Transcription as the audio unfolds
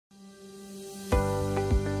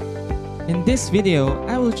In this video,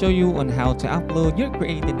 I will show you on how to upload your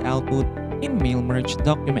created output in Mail Merge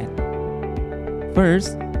document.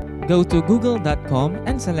 First, go to google.com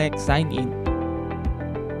and select Sign In.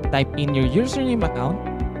 Type in your username account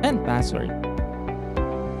and password.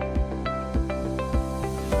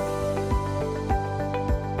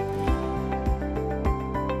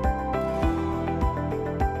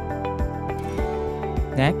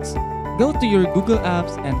 Next, go to your Google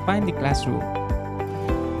Apps and find the classroom.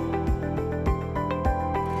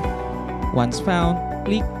 Once found,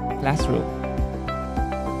 click Classroom.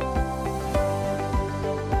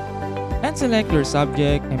 And select your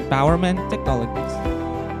subject, Empowerment Technologies.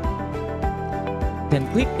 Then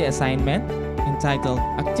click the assignment entitled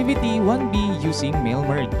Activity 1B using Mail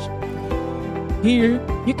Merge. Here,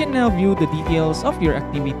 you can now view the details of your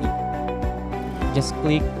activity. Just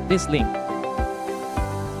click this link.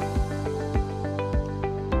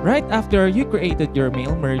 Right after you created your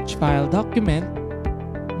Mail Merge file document,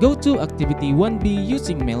 go to Activity 1B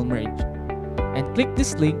using Mail Merge and click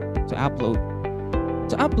this link to upload.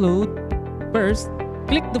 To upload, first,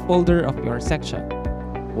 click the folder of your section.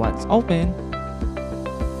 Once open,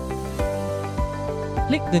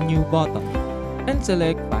 click the New button and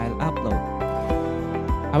select File Upload.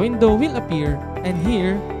 A window will appear, and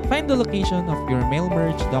here, find the location of your Mail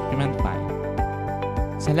Merge document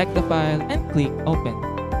file. Select the file and click Open.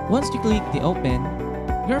 Once you click the Open,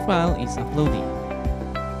 your file is uploading.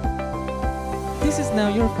 This is now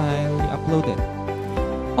your file you uploaded.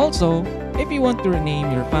 Also, if you want to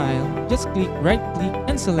rename your file, just click right-click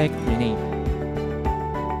and select Rename.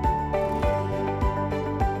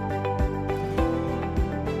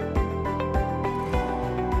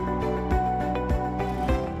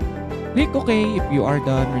 Click OK if you are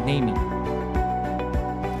done renaming.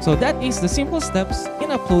 So that is the simple steps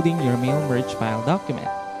in uploading your Mail Merge file document.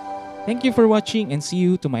 Thank you for watching and see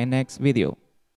you to my next video.